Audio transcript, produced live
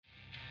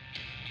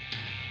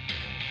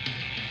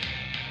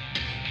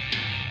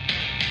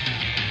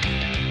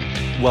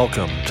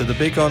Welcome to the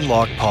Big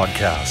Unlock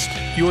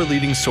podcast, your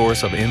leading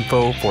source of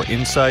info for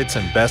insights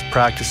and best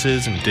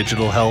practices in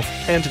digital health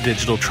and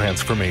digital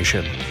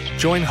transformation.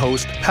 Join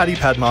host Patty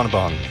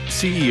Padmanabhan,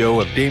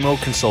 CEO of Damo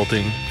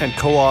Consulting and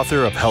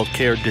co-author of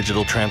Healthcare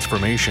Digital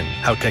Transformation,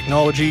 How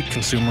Technology,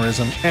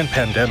 Consumerism, and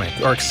Pandemic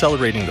Are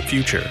Accelerating the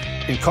Future,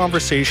 in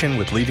conversation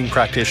with leading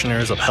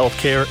practitioners of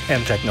healthcare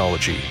and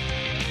technology.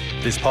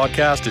 This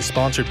podcast is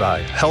sponsored by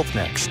Health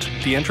Next,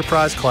 the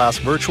enterprise-class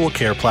virtual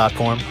care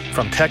platform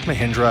from Tech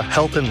Mahindra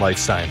Health and Life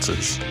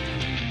Sciences.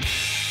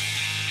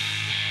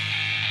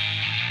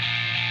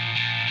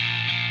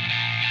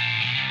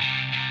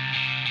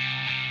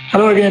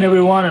 Hello again,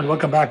 everyone, and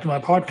welcome back to my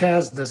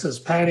podcast. This is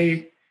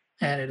Patty,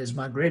 and it is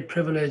my great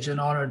privilege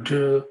and honor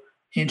to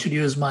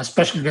introduce my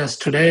special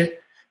guest today,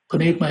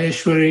 Puneet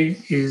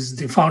Maheshwari. He's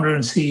the founder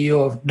and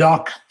CEO of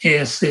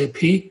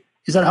DocASAP.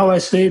 Is that how I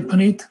say it,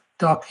 Puneet?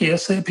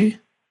 DocASAP?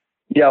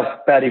 Yeah,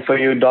 Patty, for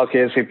you,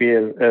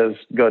 DocASAP is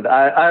good.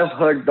 I've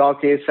heard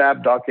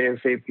DocASAP,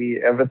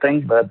 DocASAP,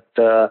 everything,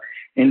 but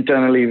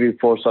internally we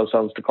force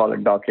ourselves to call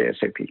it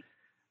DocASAP.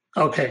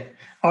 Okay.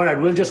 All right.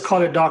 We'll just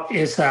call it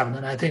DocASAP,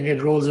 and I think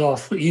it rolls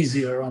off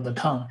easier on the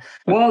tongue.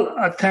 Well,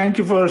 thank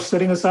you for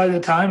setting aside the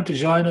time to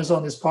join us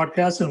on this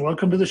podcast, and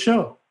welcome to the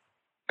show.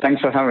 Thanks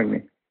for having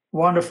me.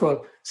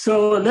 Wonderful.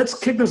 So let's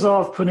kick this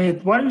off,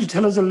 Puneet. Why don't you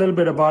tell us a little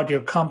bit about your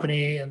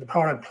company and the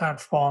product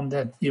platform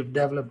that you've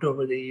developed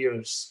over the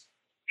years?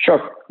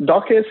 Sure.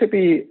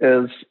 DocASAP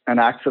is an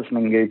access and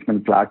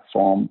engagement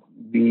platform.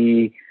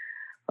 We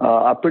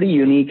are pretty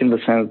unique in the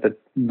sense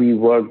that we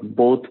work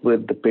both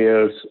with the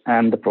payers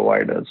and the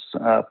providers.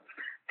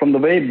 From the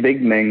very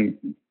beginning,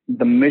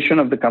 the mission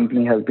of the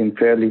company has been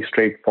fairly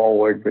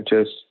straightforward, which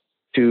is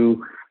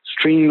to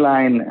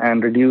streamline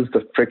and reduce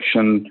the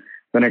friction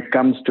when it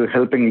comes to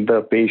helping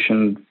the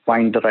patient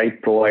find the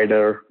right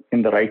provider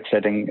in the right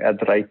setting at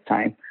the right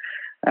time.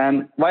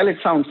 And while it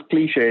sounds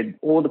cliched,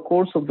 over the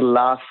course of the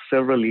last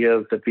several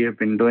years that we have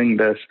been doing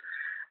this,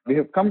 we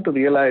have come to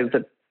realize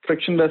that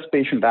frictionless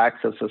patient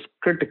access is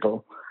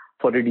critical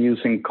for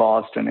reducing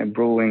cost and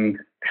improving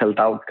health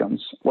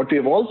outcomes. What we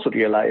have also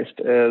realized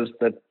is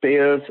that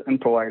payers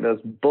and providers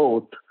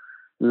both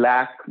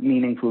lack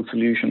meaningful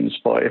solutions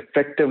for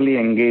effectively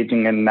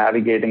engaging and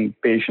navigating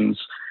patients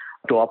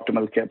to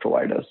optimal care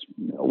providers.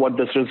 What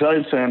this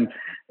results in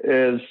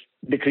is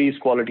decreased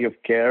quality of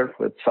care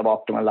with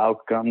suboptimal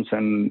outcomes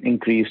and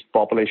increased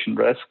population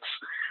risks,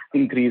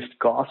 increased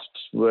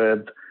costs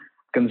with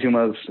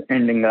consumers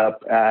ending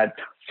up at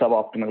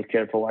suboptimal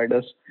care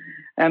providers.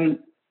 And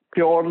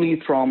purely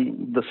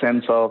from the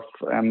sense of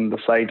and the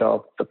side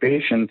of the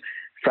patient,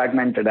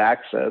 fragmented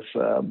access,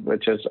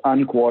 which is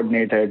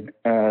uncoordinated,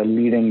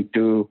 leading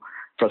to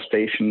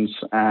frustrations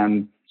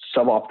and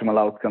suboptimal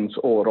outcomes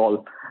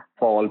overall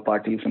for all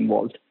parties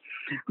involved.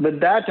 With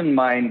that in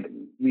mind,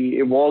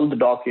 we evolved the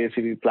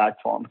DocASAP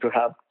platform to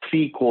have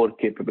three core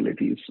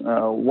capabilities.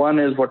 One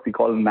is what we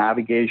call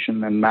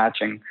navigation and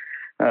matching.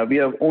 We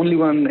are only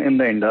one in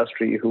the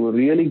industry who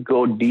really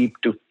go deep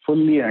to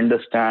fully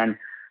understand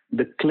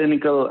the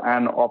clinical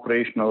and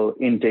operational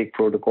intake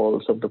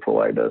protocols of the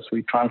providers.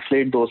 We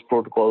translate those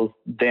protocols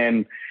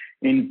then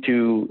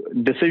into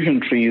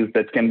decision trees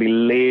that can be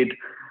laid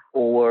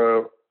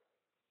over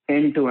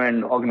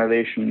end-to-end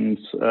organization's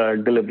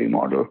delivery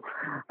model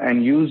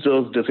and use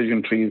those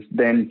decision trees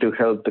then to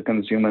help the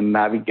consumer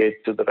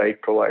navigate to the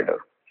right provider.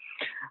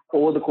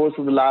 Over the course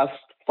of the last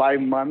 5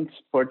 months,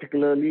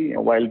 particularly,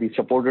 while we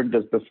supported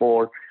this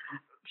before,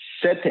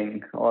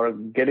 setting or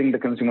getting the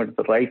consumer to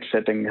the right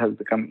setting has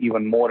become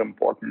even more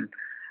important.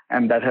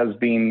 And that has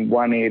been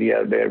one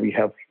area where we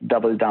have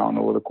doubled down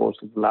over the course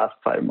of the last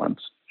 5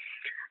 months.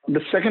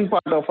 The second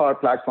part of our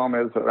platform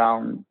is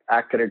around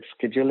accurate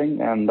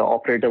scheduling, and the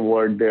operative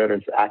word there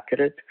is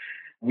accurate.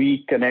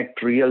 We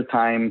connect real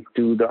time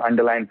to the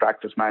underlying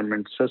practice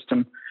management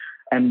system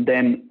and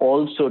then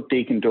also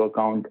take into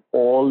account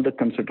all the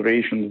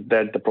considerations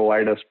that the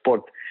providers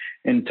put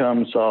in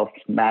terms of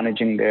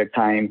managing their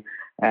time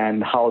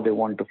and how they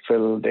want to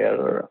fill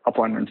their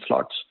appointment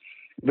slots.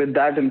 With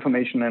that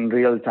information and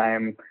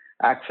real-time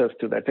access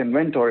to that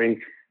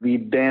inventory, we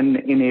then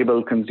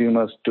enable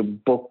consumers to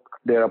book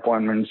their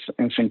appointments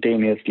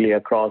instantaneously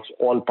across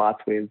all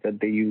pathways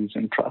that they use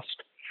and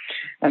trust.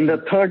 And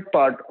the third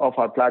part of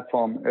our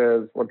platform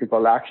is what we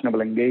call actionable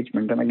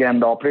engagement. And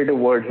again, the operative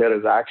word here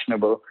is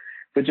actionable,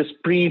 which is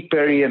pre,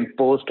 peri, and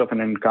post of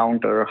an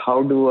encounter.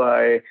 How do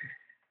I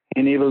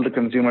enable the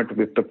consumer to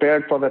be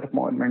prepared for that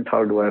appointment?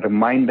 How do I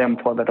remind them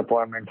for that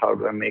appointment? How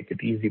do I make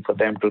it easy for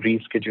them to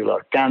reschedule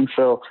or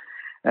cancel?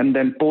 And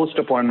then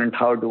post-appointment,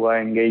 how do I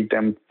engage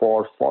them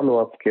for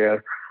follow-up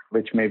care,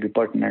 which may be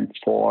pertinent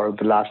for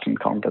the last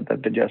encounter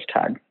that they just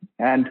had?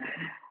 And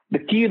the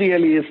key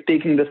really is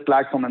taking this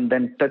platform and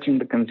then touching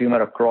the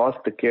consumer across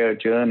the care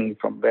journey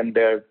from when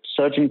they're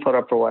searching for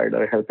a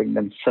provider, helping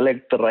them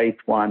select the right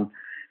one,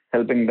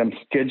 helping them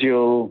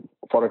schedule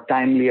for a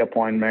timely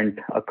appointment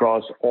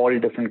across all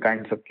different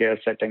kinds of care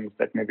settings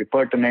that may be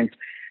pertinent,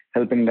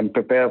 helping them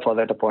prepare for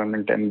that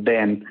appointment, and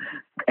then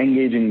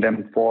engaging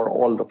them for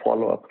all the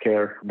follow-up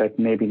care that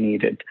may be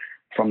needed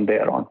from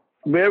there on.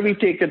 Where we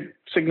take it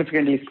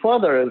significantly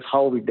further is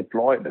how we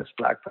deploy this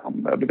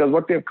platform. Because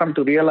what we have come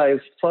to realize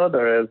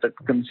further is that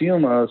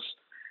consumers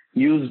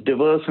use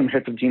diverse and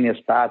heterogeneous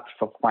paths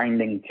for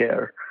finding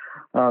care.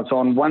 So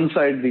on one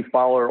side, we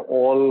power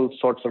all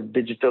sorts of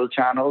digital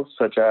channels,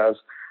 such as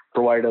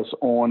providers'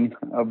 own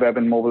web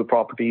and mobile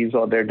properties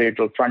or their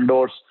digital front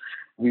doors.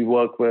 We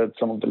work with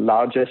some of the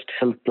largest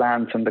health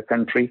plans in the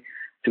country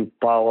to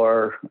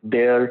power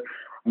their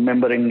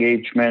member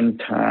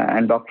engagement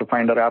and doctor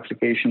finder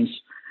applications.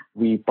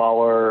 We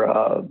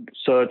power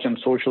search and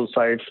social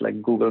sites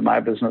like Google My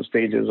Business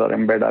pages or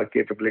embed our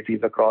capabilities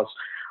across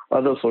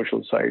other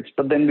social sites.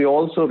 But then we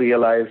also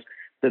realize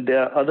that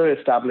there are other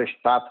established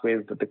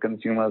pathways that the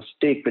consumers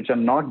take which are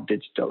not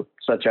digital,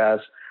 such as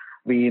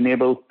we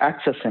enable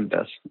access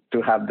centers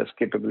to have this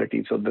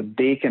capability so that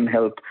they can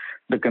help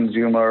the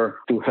consumer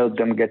to help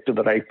them get to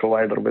the right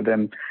provider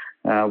within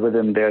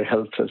their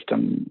health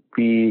system.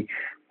 We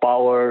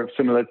power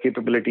similar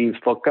capabilities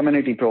for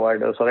community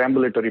providers or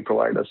ambulatory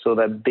providers so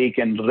that they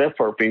can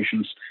refer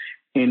patients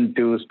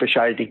into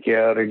specialty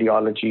care,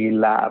 radiology,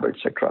 lab,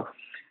 etc.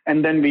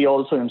 And then we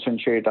also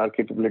instantiate our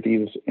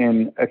capabilities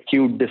in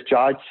acute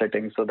discharge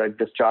settings so that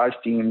discharge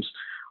teams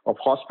of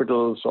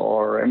hospitals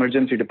or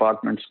emergency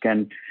departments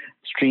can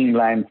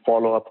streamline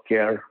follow-up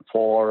care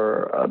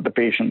for the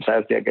patients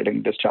as they're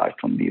getting discharged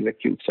from these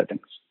acute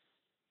settings.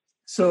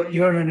 So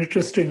you're in an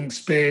interesting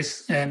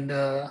space. And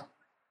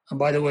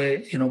by the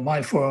way,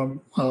 my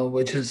firm,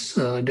 which is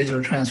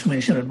Digital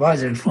Transformation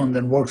Advisory Firm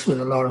that works with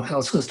a lot of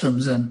health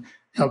systems and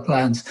health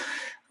plans,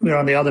 we're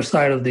on the other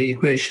side of the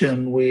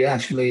equation. We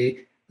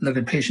actually look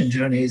at patient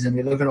journeys and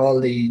we look at all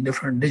the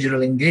different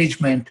digital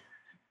engagement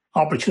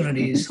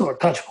opportunities or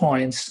touch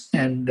points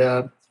and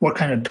what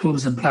kind of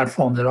tools and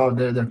platforms are out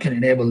there that can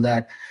enable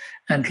that.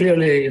 And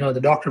clearly, the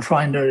doctor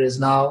finder is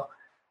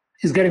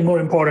getting more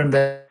important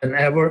than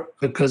ever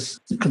because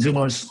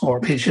consumers or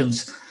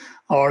patients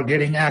are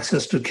getting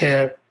access to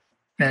care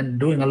and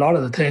doing a lot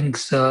of the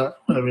things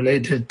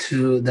related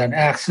to that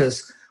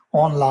access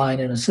online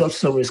in a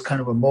self-service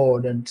kind of a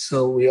mode. And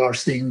so we are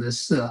seeing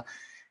this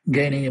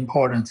gaining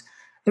importance.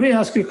 Let me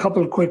ask you a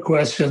couple of quick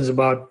questions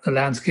about the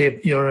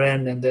landscape you're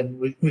in, and then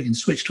we can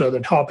switch to other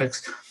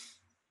topics.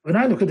 When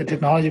I look at the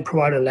technology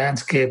provider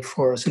landscape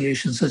for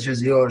solutions such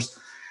as yours,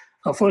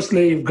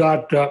 firstly, you've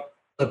got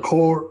the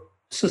core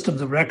systems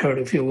of record,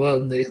 if you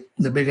will,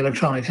 the big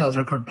electronic health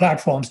record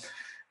platforms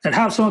that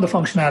have some of the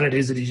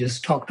functionalities that you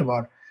just talked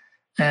about.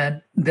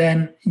 And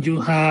then you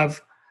have,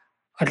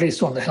 at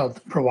least on the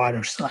health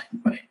provider side,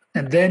 right?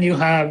 And then you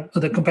have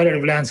the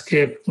competitive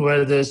landscape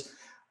where there's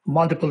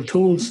multiple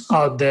tools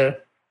out there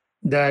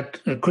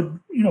that could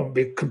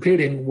be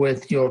competing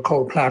with your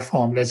core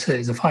platform, let's say,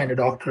 as a find a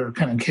doctor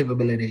kind of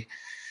capability.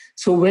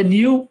 So when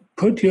you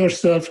put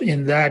yourself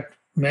in that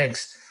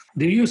mix,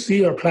 do you see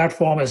your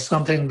platform as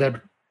something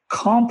that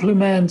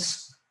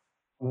complements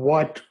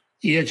what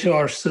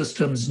EHR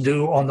systems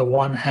do on the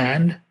one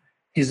hand?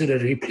 Is it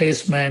a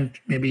replacement,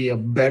 maybe a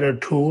better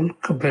tool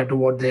compared to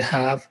what they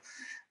have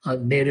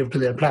native to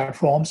their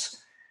platforms?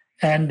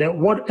 And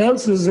what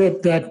else is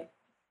it that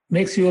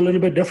makes you a little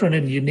bit different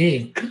and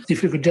unique?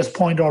 If you could just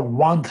point out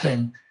one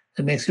thing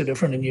that makes you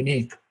different and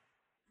unique.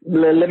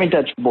 Let me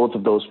touch both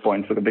of those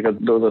points because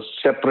those are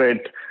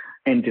separate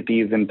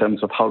entities in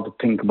terms of how to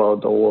think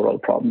about the overall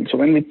problem. So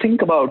when we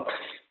think about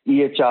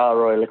EHR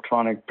or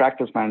electronic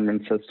practice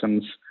management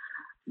systems,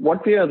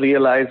 what we are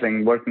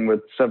realizing working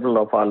with several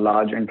of our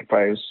large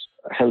enterprise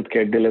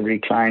healthcare delivery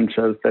clients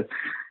is that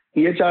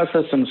EHR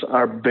systems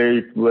are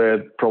built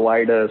with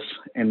providers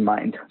in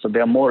mind. So they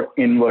are more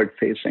inward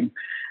facing.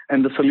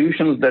 And the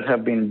solutions that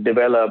have been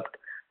developed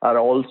are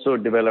also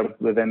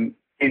developed with an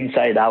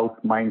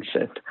inside-out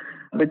mindset,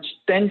 which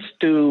tends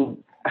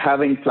to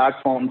having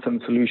platforms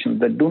and solutions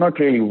that do not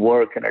really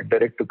work in a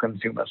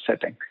direct-to-consumer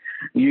setting.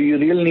 You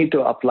really need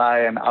to apply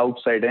an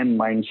outside-in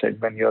mindset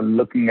when you're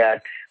looking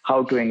at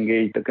how to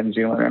engage the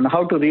consumer and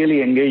how to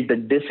really engage the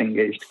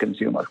disengaged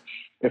consumer,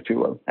 if you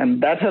will.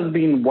 And that has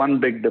been one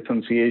big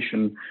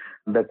differentiation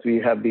that we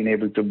have been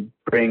able to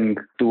bring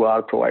to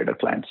our provider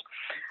clients.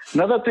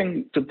 Another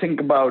thing to think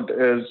about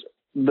is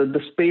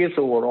the space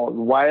overall.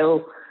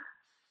 While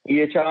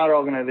EHR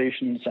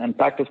organizations and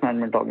practice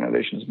management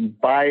organizations,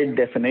 by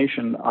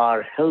definition,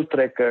 are health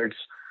records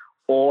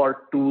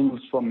or tools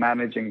for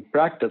managing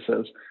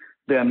practices,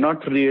 they are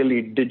not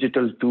really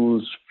digital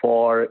tools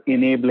for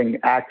enabling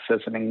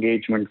access and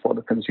engagement for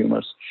the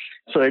consumers.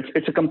 So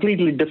it's a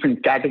completely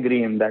different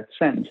category in that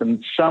sense.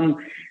 And some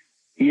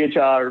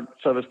EHR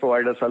service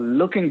providers are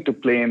looking to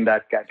play in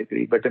that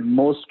category, but in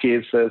most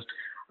cases,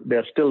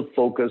 they're still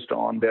focused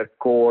on their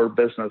core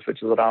business,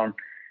 which is around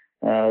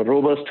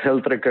robust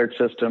health record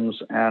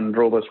systems and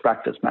robust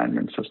practice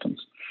management systems.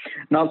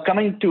 Now,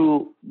 coming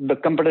to the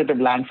competitive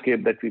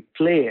landscape that we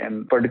play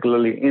in,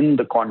 particularly in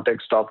the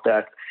context of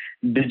that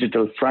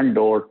digital front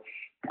door,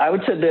 I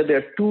would say that there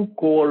are two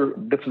core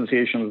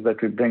differentiations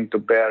that we bring to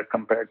bear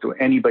compared to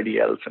anybody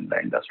else in the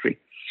industry.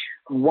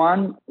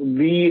 One,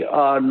 we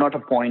are not a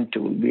point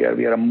tool. We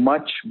are a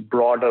much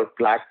broader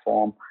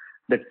platform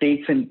that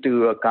takes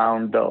into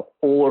account the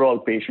overall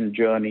patient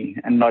journey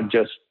and not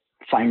just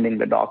finding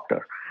the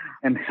doctor,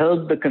 and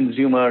help the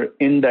consumer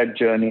in that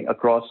journey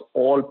across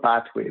all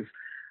pathways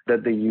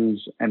that they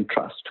use and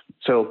trust.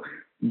 So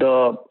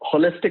the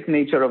holistic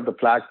nature of the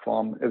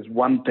platform is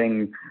one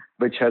thing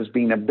which has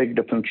been a big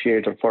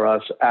differentiator for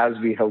us as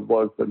we have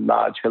worked with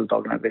large health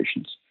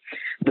organizations.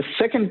 The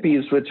second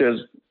piece, which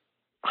is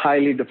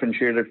highly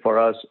differentiated for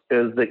us,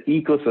 is the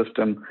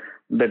ecosystem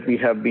that we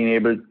have been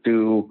able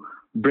to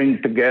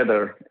bring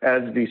together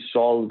as we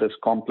solve this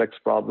complex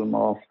problem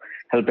of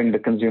helping the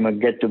consumer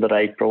get to the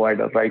right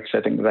provider, right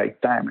setting,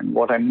 right time. And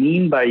what I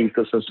mean by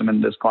ecosystem in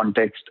this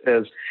context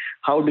is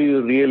how do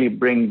you really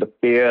bring the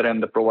payer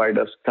and the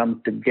providers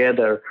come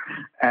together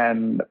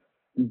and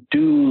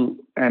do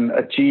and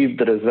achieve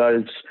the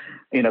results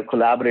in a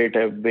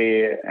collaborative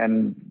way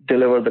and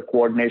deliver the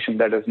coordination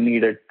that is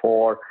needed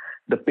for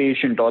the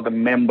patient or the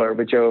member,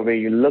 whichever way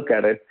you look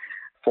at it,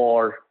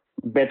 for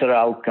better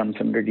outcomes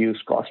and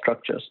reduced cost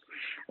structures.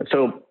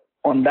 So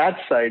on that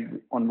side,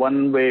 on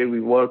one way,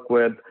 we work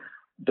with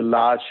the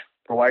large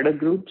provider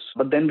groups,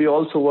 but then we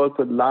also work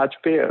with large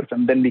payers,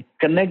 and then we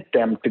connect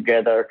them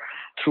together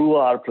through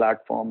our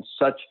platform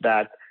such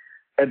that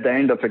at the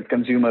end of it,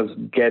 consumers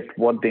get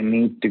what they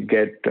need to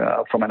get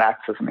from an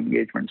access and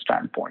engagement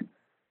standpoint.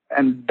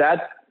 And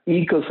that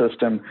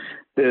ecosystem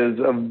is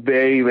a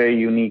very, very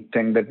unique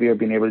thing that we have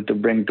been able to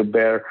bring to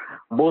bear,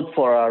 both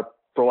for our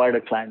provider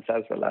clients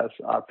as well as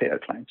our payer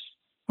clients.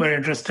 Very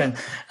interesting.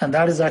 And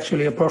that is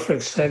actually a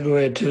perfect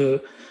segue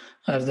to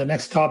the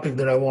next topic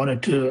that I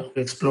wanted to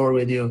explore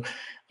with you.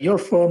 Your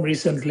firm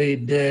recently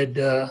did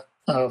a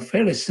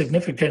fairly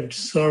significant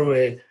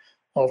survey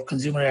of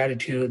consumer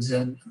attitudes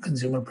and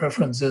consumer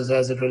preferences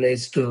as it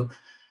relates to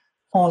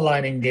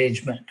online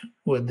engagement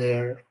with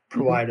their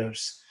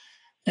providers.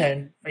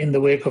 And in the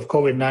wake of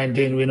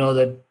COVID-19, we know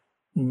that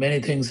many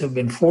things have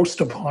been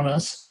forced upon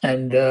us.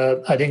 And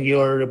I think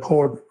your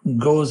report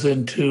goes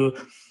into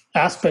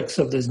aspects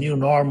of this new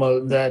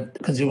normal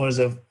that consumers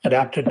have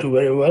adapted to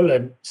very well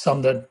and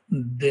some that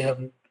they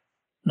have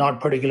not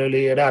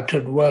particularly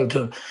adapted well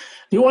to. Do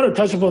you want to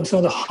touch upon some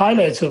of the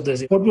highlights of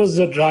this? What was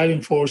the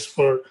driving force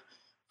for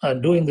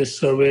doing this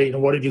survey?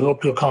 What did you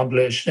hope to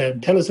accomplish?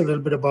 And tell us a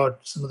little bit about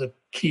some of the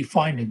key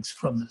findings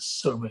from this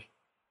survey.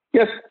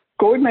 Yes,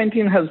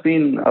 COVID-19 has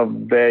been a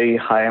very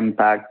high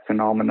impact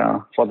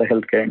phenomena for the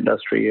healthcare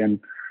industry, and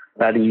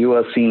that you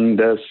are seeing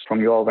this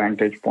from your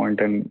vantage point,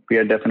 and we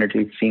are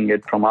definitely seeing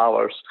it from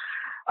ours.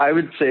 I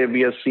would say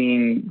we are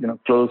seeing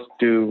close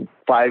to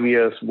 5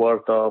 years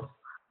worth of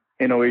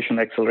innovation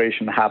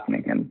acceleration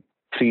happening in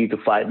 3 to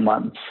 5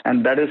 months.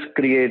 And that is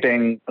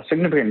creating a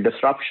significant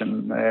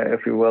disruption,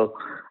 if you will,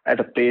 at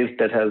a pace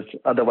that has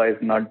otherwise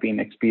not been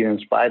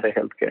experienced by the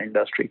healthcare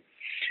industry.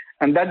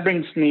 And that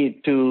brings me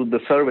to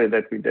the survey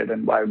that we did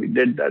and why we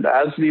did that.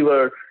 As we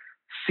were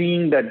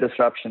seeing that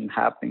disruption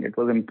happening, it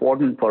was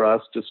important for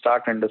us to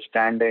start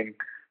understanding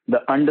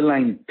the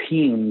underlying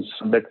themes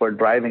that were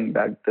driving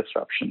that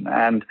disruption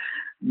and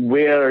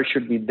where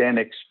should we then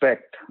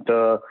expect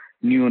the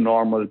new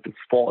normal to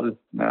fall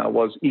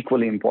was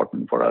equally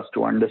important for us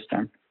to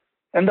understand.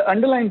 And the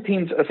underlying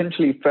themes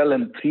essentially fell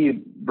in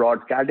 3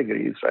 broad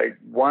categories, right?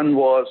 One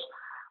was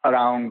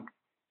around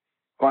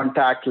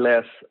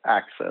contactless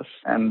access,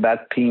 and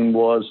that theme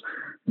was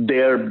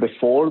there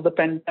before the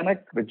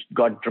pandemic, which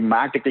got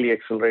dramatically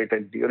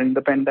accelerated during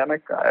the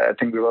pandemic. I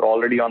think we were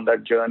already on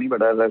that journey,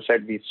 but as I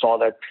said, we saw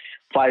that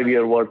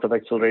 5-year worth of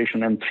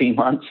acceleration in 3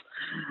 months.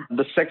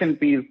 The second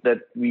piece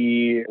that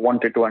we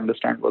wanted to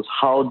understand was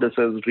how this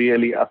is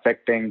really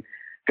affecting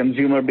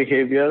consumer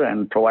behavior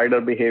and provider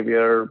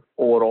behavior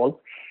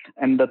overall.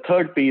 And the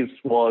third piece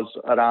was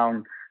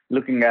around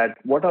looking at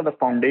what are the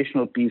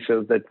foundational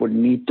pieces that would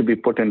need to be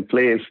put in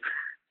place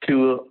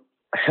to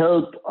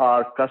help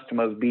our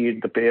customers, be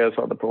it the payers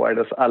or the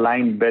providers,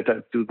 align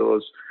better to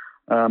those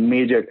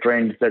major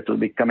trends that will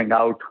be coming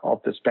out of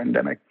this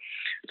pandemic.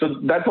 So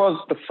that was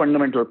the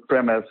fundamental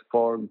premise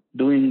for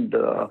doing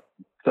the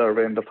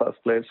survey in the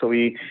first place. So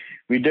we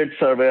did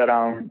survey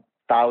around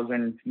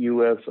 1,000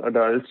 US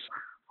adults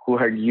who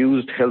had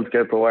used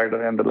healthcare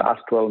provider in the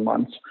last 12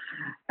 months.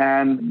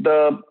 And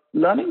the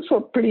learnings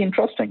were pretty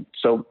interesting.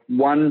 So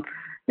one,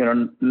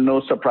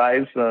 no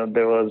surprise,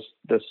 there was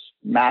this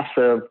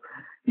massive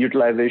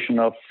utilization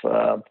of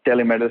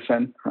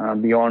telemedicine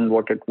beyond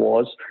what it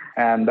was.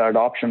 And the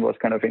adoption was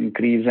kind of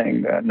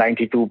increasing.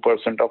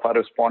 92% of our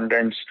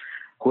respondents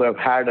who have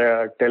had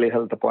a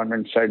telehealth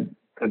appointment said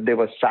that they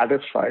were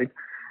satisfied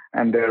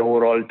and their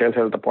overall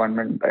telehealth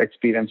appointment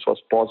experience was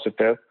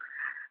positive.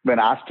 When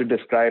asked to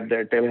describe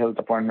their telehealth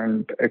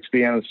appointment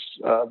experience,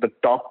 the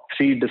top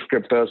 3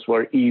 descriptors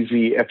were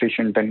easy,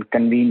 efficient, and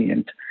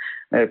convenient,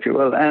 if you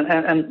will.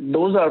 And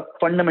those are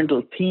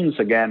fundamental themes,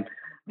 again,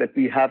 that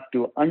we have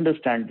to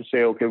understand to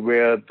say, okay,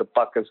 where the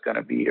puck is going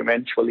to be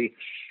eventually.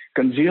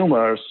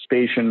 Consumers,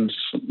 patients,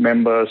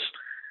 members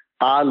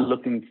are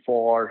looking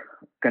for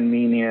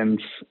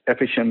convenience,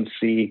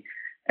 efficiency,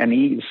 and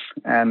ease.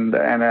 And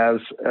as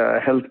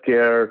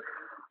healthcare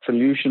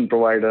solution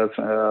providers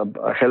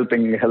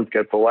helping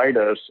healthcare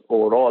providers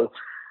overall,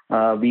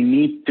 we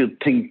need to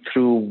think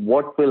through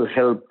what will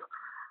help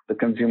the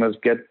consumers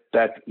get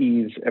that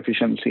ease,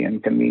 efficiency,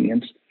 and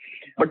convenience.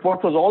 But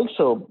what was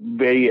also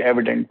very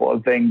evident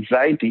was the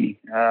anxiety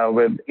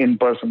with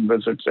in-person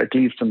visits, at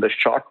least in the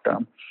short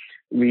term.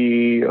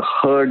 We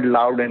heard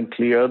loud and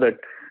clear that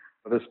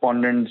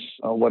respondents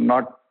were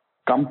not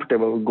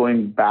comfortable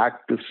going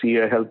back to see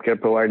a healthcare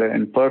provider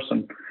in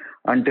person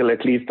until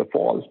at least the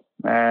fall.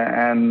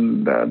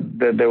 And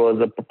there was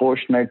a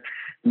proportionate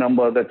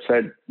number that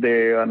said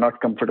they are not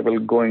comfortable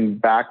going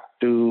back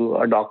to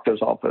a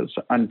doctor's office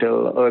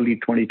until early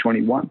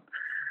 2021.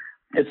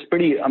 It's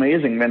pretty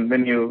amazing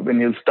when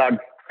you start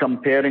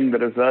comparing the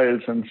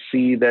results and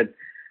see that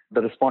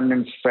the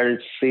respondents felt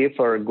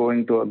safer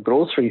going to a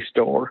grocery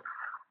store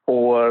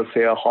or,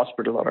 say, a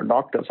hospital or a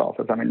doctor's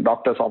office. I mean,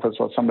 doctor's office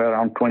was somewhere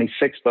around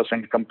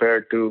 26%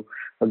 compared to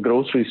a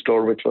grocery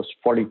store, which was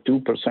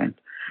 42%.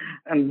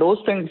 And those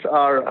things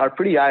are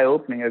pretty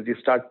eye-opening as you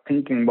start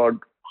thinking about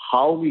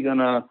how we're going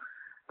to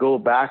go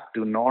back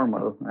to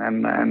normal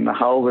and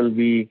how will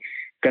we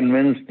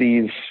convince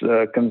these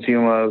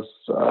consumers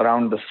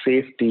around the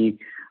safety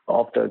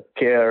of the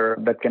care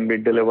that can be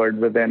delivered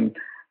within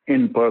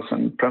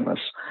in-person premise.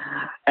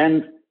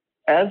 And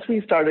as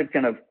we started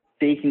kind of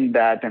taking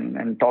that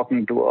and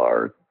talking to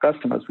our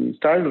customers, we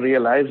started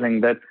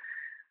realizing that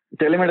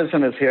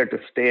telemedicine is here to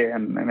stay.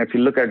 And if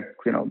you look at,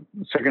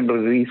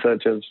 secondary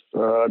researches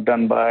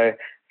done by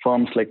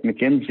firms like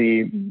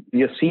McKinsey,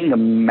 you're seeing a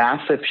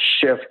massive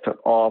shift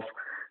of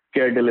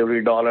care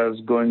delivery dollars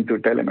going to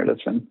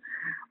telemedicine.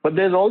 But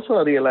there's also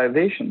a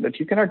realization that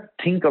you cannot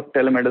think of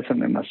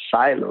telemedicine in a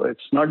silo.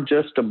 It's not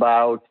just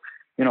about,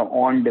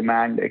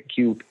 on-demand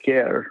acute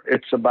care.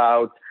 It's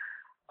about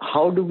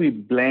how do we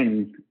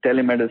blend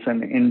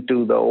telemedicine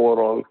into the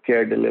overall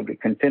care delivery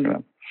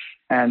continuum?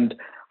 And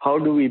how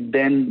do we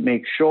then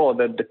make sure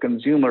that the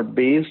consumer,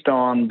 based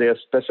on their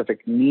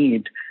specific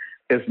need,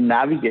 is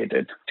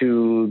navigated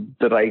to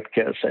the right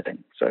care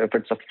setting? So if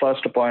it's a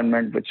first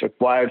appointment which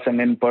requires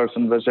an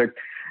in-person visit,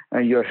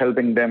 you're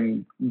helping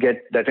them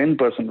get that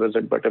in-person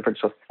visit. But if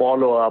it's a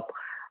follow-up,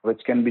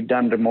 which can be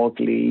done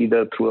remotely,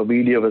 either through a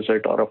video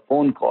visit or a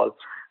phone call,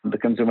 the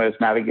consumer is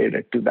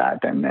navigated to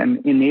that. And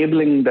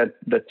enabling that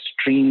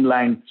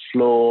streamlined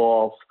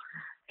flow of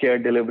care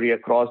delivery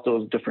across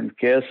those different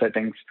care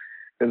settings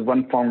is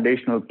one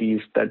foundational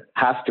piece that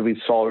has to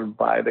be solved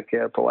by the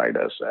care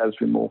providers as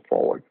we move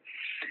forward.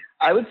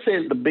 I would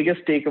say the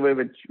biggest takeaway,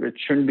 which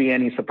shouldn't be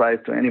any surprise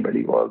to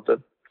anybody, was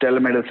that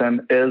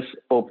telemedicine is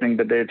opening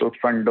the digital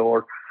front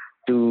door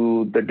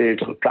to the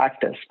digital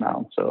practice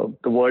now. So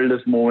the world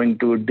is moving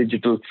to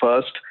digital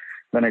first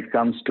when it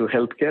comes to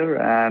healthcare,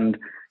 and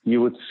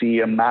you would see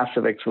a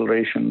massive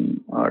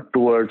acceleration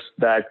towards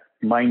that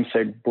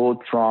mindset, both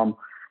from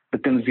the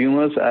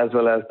consumers as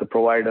well as the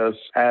providers,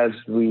 as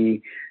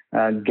we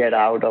get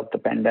out of the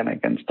pandemic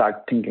and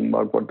start thinking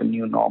about what the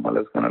new normal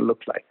is going to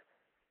look like.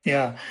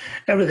 Yeah,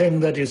 everything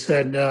that you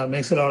said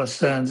makes a lot of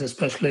sense,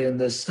 especially in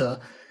this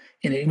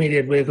in the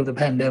immediate wake of the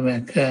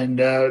pandemic.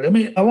 And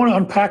I want to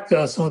unpack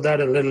some of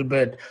that a little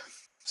bit.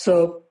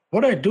 So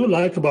what I do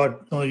like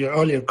about your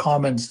earlier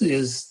comments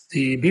is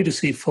the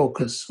B2C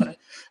focus. Right?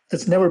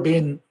 That's never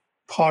been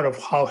part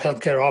of how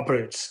healthcare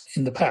operates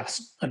in the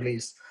past, at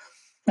least.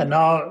 And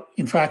now,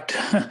 in fact,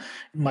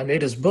 my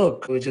latest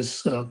book, which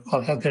is called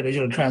Healthcare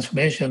Digital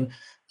Transformation,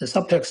 the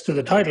subtext to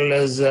the title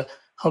is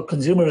how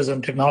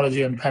consumerism,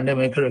 technology, and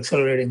pandemic are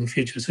accelerating the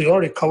future. So you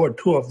already covered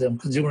two of them,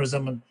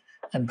 consumerism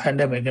and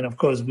pandemic. And of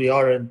course, we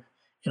are in,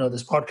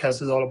 this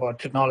podcast is all about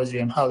technology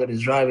and how that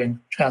is driving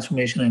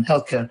transformation in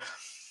healthcare.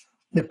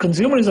 The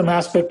consumerism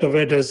aspect of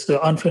it is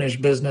the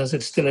unfinished business.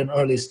 It's still in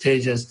early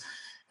stages.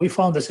 We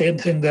found the same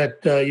thing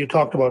that you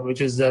talked about,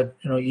 which is that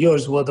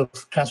years worth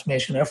of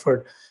transformation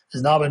effort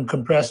has now been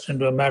compressed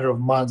into a matter of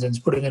months, and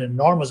it's putting an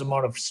enormous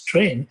amount of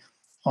strain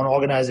on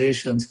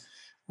organizations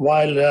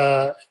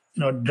while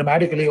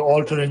dramatically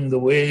altering the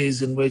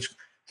ways in which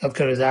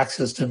healthcare is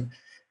accessed and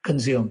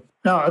consumed.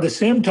 Now, at the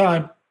same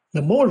time,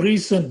 the more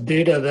recent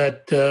data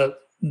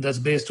that's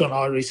based on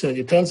our research,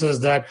 it tells us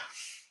that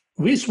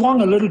we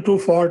swung a little too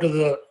far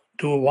to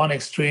one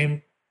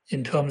extreme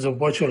in terms of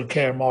virtual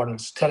care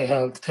models,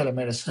 telehealth,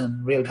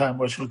 telemedicine, real-time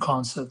virtual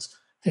consults,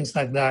 things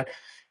like that,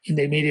 in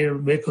the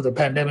immediate wake of the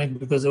pandemic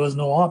because there was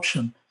no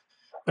option.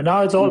 But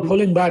now it's all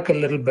pulling back a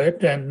little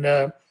bit, and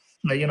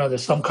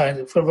there's some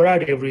for a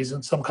variety of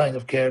reasons, some kinds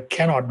of care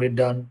cannot be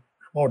done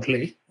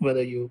remotely,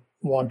 whether you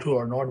want to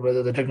or not,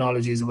 whether the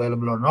technology is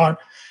available or not.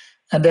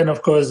 And then,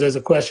 of course, there's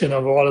a question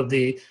of all of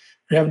the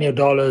revenue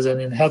dollars, and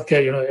in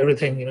healthcare,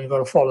 everything, you got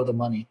to follow the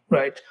money,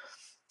 right?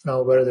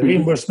 Where are the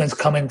reimbursements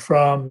coming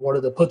from? What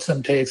are the puts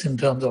and takes in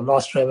terms of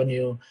lost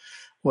revenue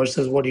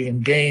versus what you can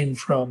gain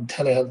from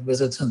telehealth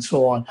visits and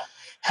so on?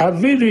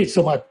 Have we reached?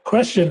 So my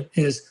question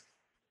is,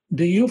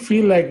 do you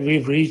feel like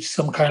we've reached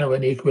some kind of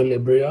an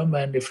equilibrium?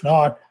 And if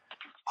not,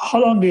 how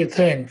long do you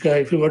think,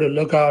 if you were to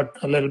look out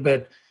a little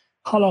bit,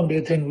 how long do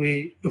you think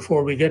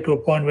before we get to a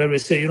point where we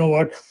say,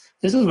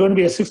 this is going to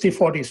be a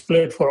 60-40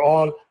 split for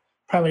all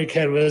primary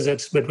care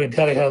visits between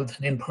telehealth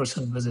and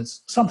in-person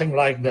visits, something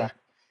like that.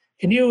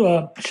 Can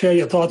you share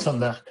your thoughts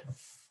on that?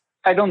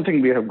 I don't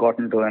think we have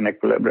gotten to an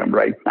equilibrium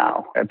right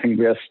now. I think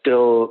we are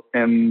still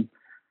in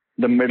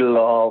the middle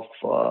of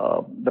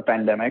the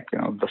pandemic.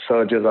 The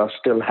surges are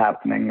still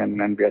happening,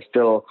 and we are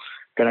still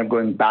kind of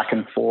going back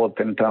and forth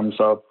in terms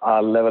of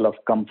our level of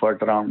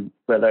comfort around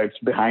whether it's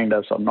behind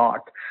us or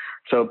not.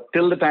 So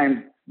till the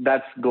time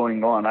that's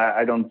going on,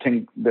 I don't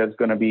think there's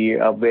going to be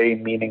a very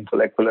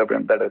meaningful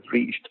equilibrium that is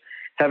reached.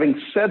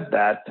 Having said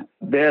that,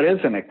 there is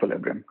an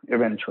equilibrium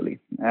eventually.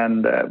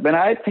 And when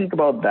I think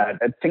about that,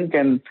 I think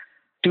in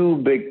two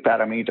big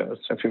parameters,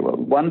 if you will.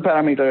 One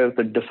parameter is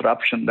the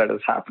disruption that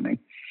is happening.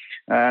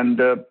 And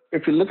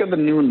if you look at the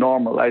new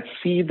normal, I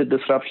see the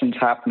disruptions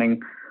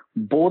happening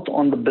both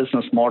on the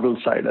business model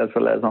side as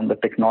well as on the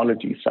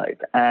technology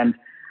side. And,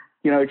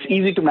 it's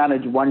easy to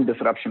manage one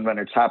disruption when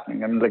it's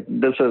happening. And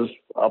this is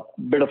a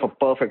bit of a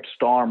perfect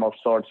storm of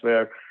sorts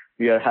where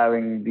we are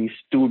having these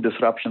two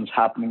disruptions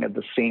happening at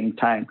the same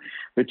time,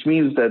 which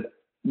means that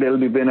there'll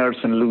be winners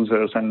and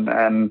losers,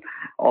 and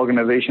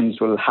organizations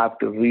will have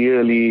to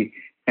really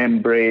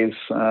embrace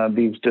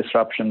these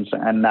disruptions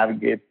and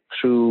navigate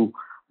through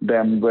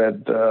them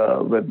with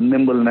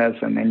nimbleness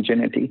and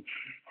ingenuity.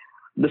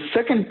 The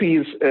second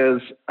piece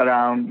is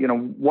around,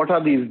 what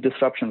are these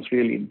disruptions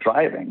really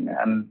driving?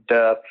 And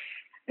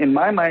in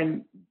my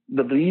mind,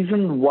 the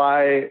reason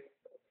why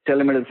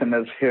telemedicine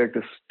is here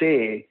to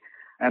stay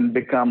and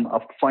become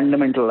a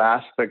fundamental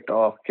aspect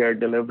of care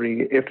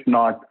delivery, if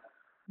not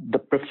the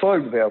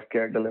preferred way of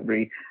care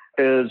delivery,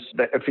 is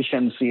the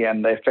efficiency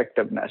and the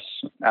effectiveness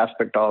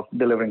aspect of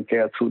delivering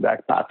care through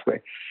that pathway.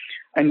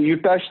 And you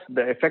touched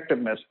the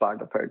effectiveness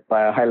part of it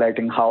by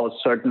highlighting how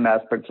certain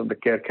aspects of the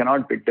care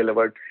cannot be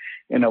delivered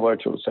in a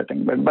virtual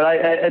setting. But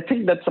I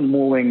think that's a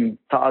moving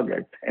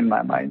target in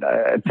my mind.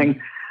 I think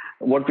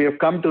what we have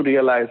come to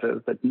realize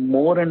is that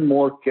more and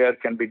more care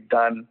can be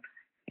done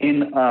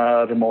in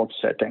a remote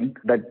setting.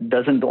 That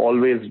doesn't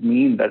always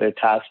mean that it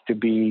has to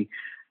be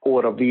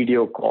over a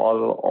video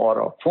call or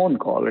a phone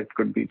call. It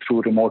could be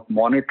through remote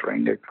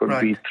monitoring. It could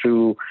be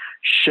through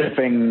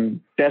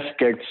shipping test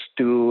kits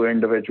to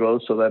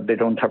individuals so that they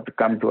don't have to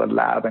come to a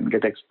lab and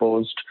get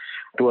exposed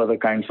to other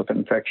kinds of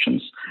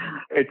infections.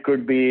 It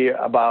could be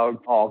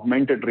about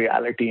augmented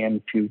reality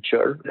in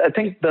future. I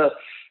think the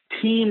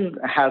theme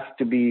has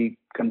to be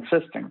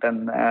consistent,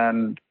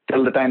 and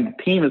till the time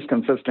the theme is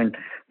consistent,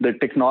 the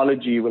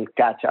technology will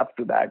catch up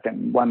to that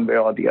in one way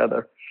or the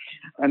other.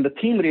 And the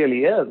theme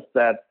really is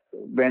that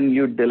when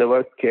you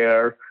deliver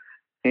care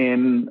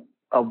in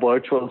a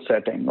virtual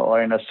setting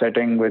or in a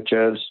setting which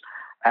is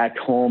at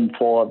home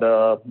for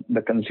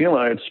the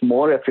consumer, it's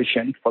more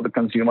efficient for the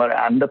consumer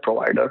and the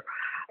provider.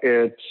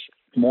 It's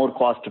more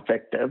cost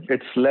effective.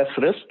 It's less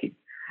risky.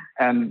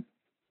 And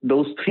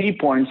those 3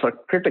 points are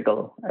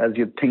critical as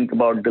you think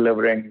about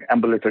delivering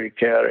ambulatory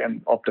care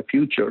of the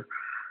future.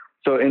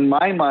 So in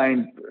my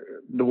mind,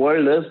 the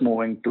world is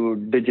moving to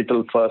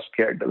digital first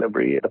care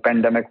delivery. The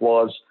pandemic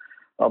was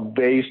a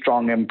very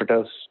strong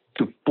impetus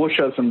to push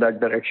us in that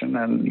direction.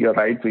 And you're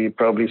right, we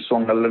probably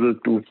swung a little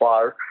too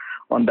far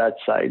on that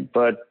side.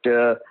 But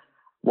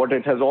what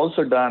it has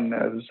also done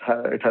is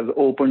it has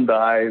opened the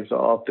eyes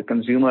of the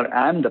consumer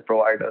and the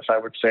providers, I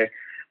would say,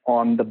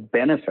 on the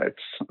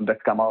benefits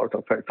that come out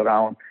of it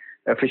around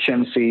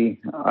efficiency,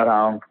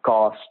 around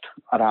cost,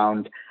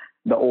 around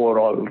the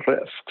overall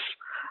risks.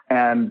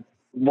 And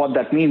what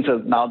that means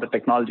is now the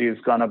technology is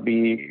going to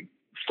be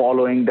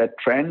following that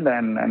trend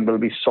and will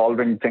be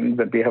solving things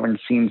that we haven't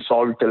seen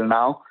solved till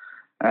now.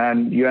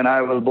 And you and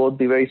I will both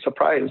be very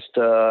surprised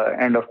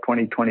end of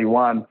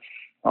 2021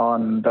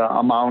 on the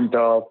amount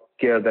of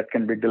care that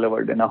can be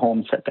delivered in a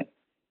home setting.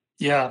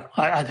 Yeah,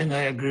 I think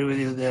I agree with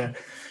you there.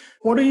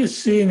 What are you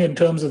seeing in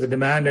terms of the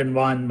demand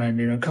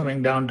environment,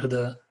 coming down to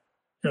the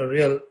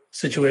real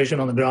situation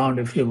on the ground,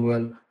 if you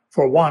will?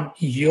 For one,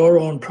 your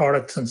own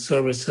products and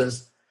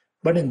services,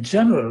 but in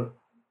general,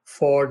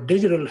 for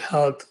digital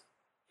health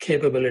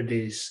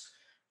capabilities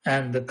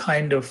and the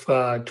kind of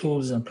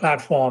tools and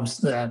platforms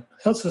that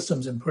health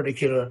systems in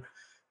particular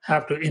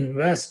have to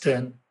invest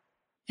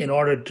in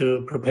order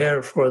to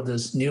prepare for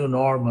this new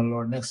normal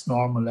or next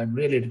normal and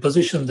really to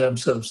position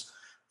themselves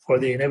for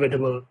the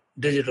inevitable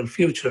digital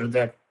future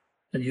that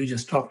you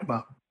just talked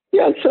about.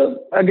 Yeah,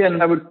 so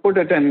again, I would put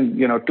it in,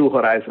 two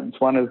horizons.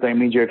 One is the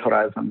immediate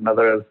horizon,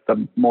 another is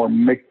the more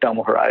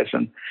midterm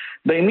horizon.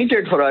 The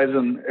immediate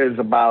horizon is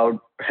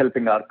about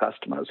helping our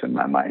customers, in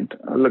my mind.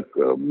 Look,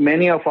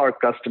 many of our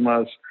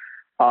customers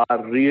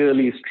are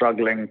really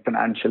struggling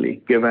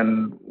financially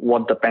given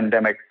what the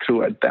pandemic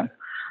threw at them,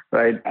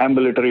 right?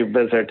 Ambulatory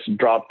visits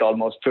dropped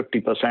almost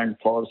 50%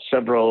 for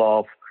several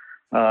of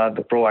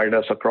the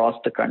providers across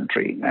the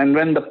country. And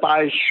when the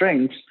pie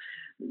shrinks,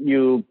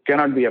 you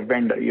cannot be a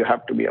vendor, you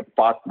have to be a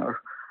partner.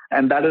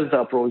 And that is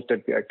the approach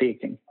that we are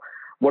taking.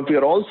 What we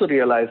are also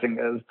realizing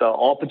is the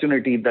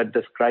opportunity that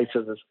this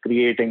crisis is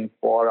creating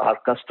for our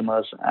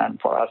customers and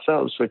for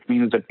ourselves, which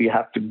means that we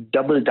have to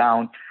double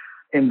down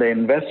in the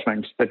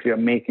investments that we are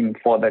making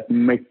for that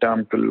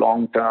midterm to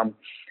long-term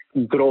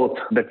growth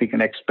that we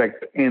can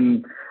expect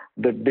in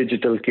the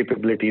digital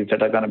capabilities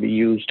that are going to be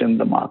used in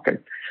the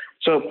market.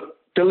 So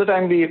till the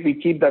time we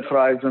keep that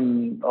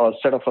horizon or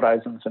set of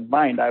horizons in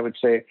mind, I would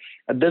say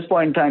at this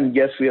point in time,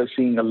 yes, we are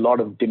seeing a lot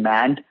of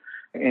demand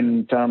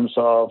in terms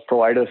of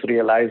providers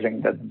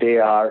realizing that they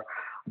are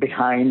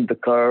behind the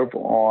curve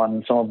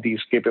on some of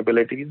these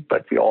capabilities,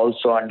 but we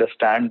also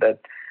understand that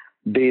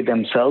they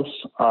themselves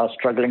are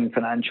struggling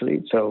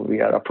financially. So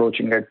we are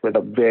approaching it with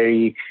a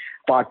very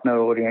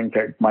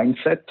partner-oriented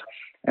mindset.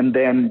 And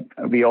then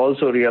we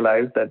also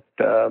realize that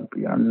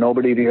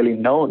nobody really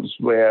knows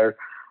where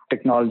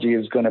technology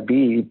is going to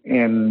be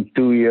in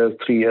 2 years,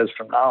 3 years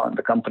from now. And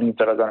the companies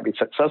that are going to be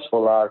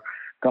successful are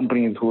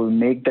companies who will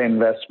make the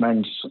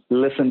investments,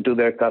 listen to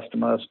their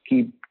customers,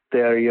 keep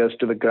their ears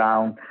to the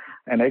ground,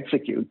 and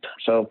execute.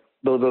 So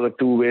those are the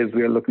two ways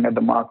we are looking at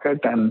the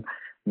market. And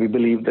we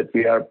believe that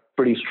we are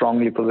pretty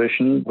strongly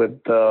positioned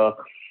with the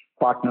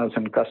partners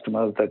and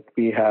customers that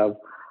we have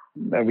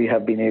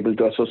been able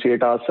to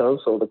associate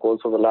ourselves over the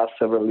course of the last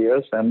several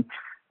years. And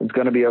it's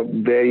going to be a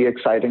very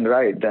exciting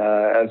ride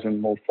as we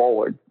move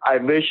forward. I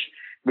wish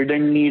we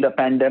didn't need a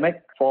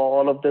pandemic for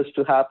all of this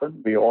to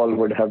happen. We all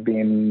would have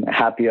been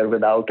happier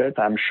without it,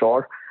 I'm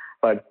sure.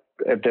 But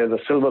if there's a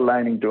silver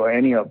lining to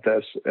any of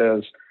this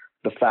is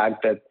the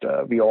fact that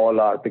we all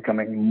are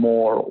becoming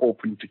more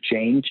open to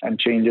change, and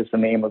change is the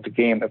name of the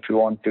game if you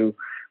want to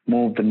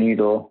move the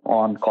needle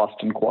on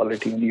cost and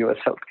quality in U.S.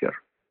 healthcare.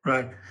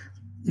 Right.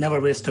 Never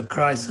waste a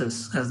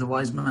crisis, as the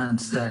wise man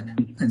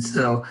said. And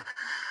so,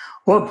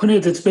 well,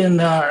 Puneet, it's been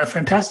a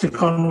fantastic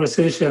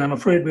conversation. I'm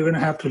afraid we're going to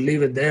have to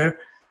leave it there.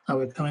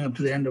 We're coming up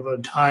to the end of our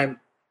time.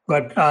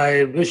 But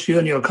I wish you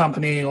and your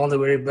company all the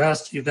very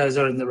best. You guys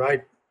are in the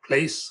right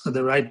place at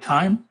the right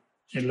time,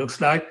 it looks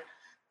like.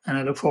 And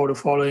I look forward to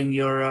following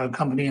your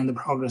company and the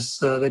progress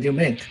that you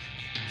make.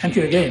 Thank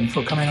you again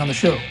for coming on the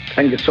show.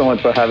 Thank you so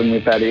much for having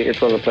me, Patty.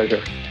 It was a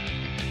pleasure.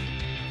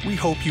 We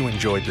hope you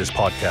enjoyed this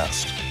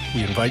podcast.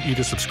 We invite you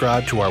to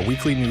subscribe to our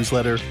weekly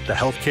newsletter, The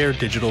Healthcare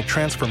Digital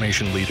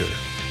Transformation Leader.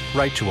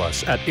 Write to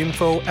us at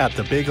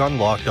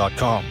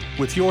info@thebigunlock.com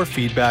with your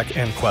feedback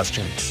and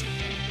questions.